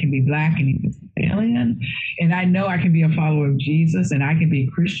I can be Black and Episcopalian, and I know I can be a follower of Jesus, and I can be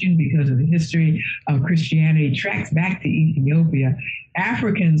Christian because of the history of Christianity tracks back to Ethiopia.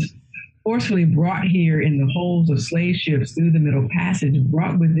 Africans forcefully brought here in the holds of slave ships through the Middle Passage,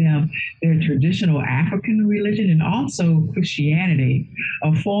 brought with them their traditional African religion and also Christianity,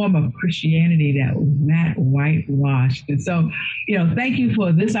 a form of Christianity that was not whitewashed. And so, thank you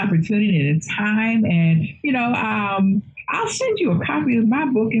for this opportunity and time. And, I'll send you a copy of my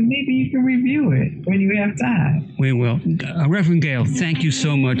book and maybe you can review it when you have time. We will. Reverend Gail, thank you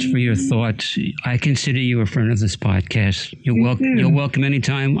so much for your thoughts. I consider you a friend of this podcast. You're welcome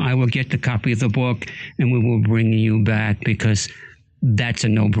anytime. I will get the copy of the book and we will bring you back because that's a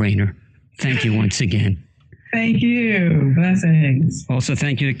no-brainer. Thank you once again. Thank you. Blessings. Also,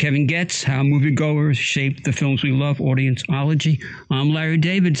 thank you to Kevin Getz, How Moviegoers Shape the Films We Love, Audienceology. I'm Larry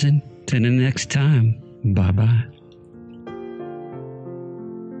Davidson. Till the next time. Bye-bye.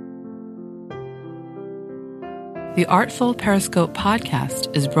 The Artful Periscope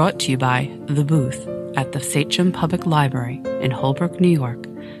podcast is brought to you by The Booth at the Sachem Public Library in Holbrook, New York,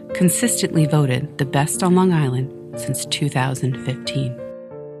 consistently voted the best on Long Island since 2015.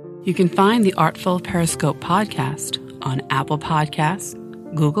 You can find the Artful Periscope podcast on Apple Podcasts,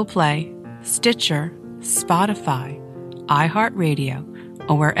 Google Play, Stitcher, Spotify, iHeartRadio,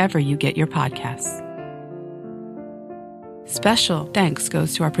 or wherever you get your podcasts. Special thanks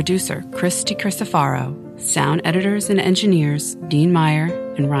goes to our producer, Chris DiCristofaro, sound editors and engineers, Dean Meyer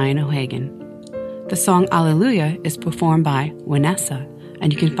and Ryan O'Hagan. The song Alleluia is performed by Vanessa,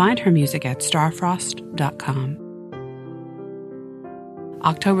 and you can find her music at starfrost.com.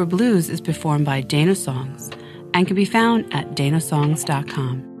 October Blues is performed by Dana Songs and can be found at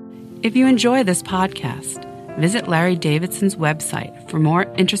danasongs.com. If you enjoy this podcast, visit Larry Davidson's website for more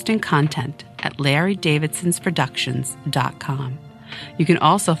interesting content at larrydavidsonsproductions.com. You can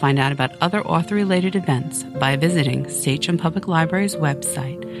also find out about other author-related events by visiting Sachem Public Library's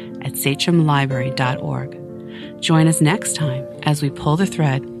website at sachemlibrary.org. Join us next time as we pull the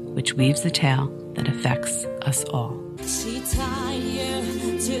thread which weaves the tale that affects us all.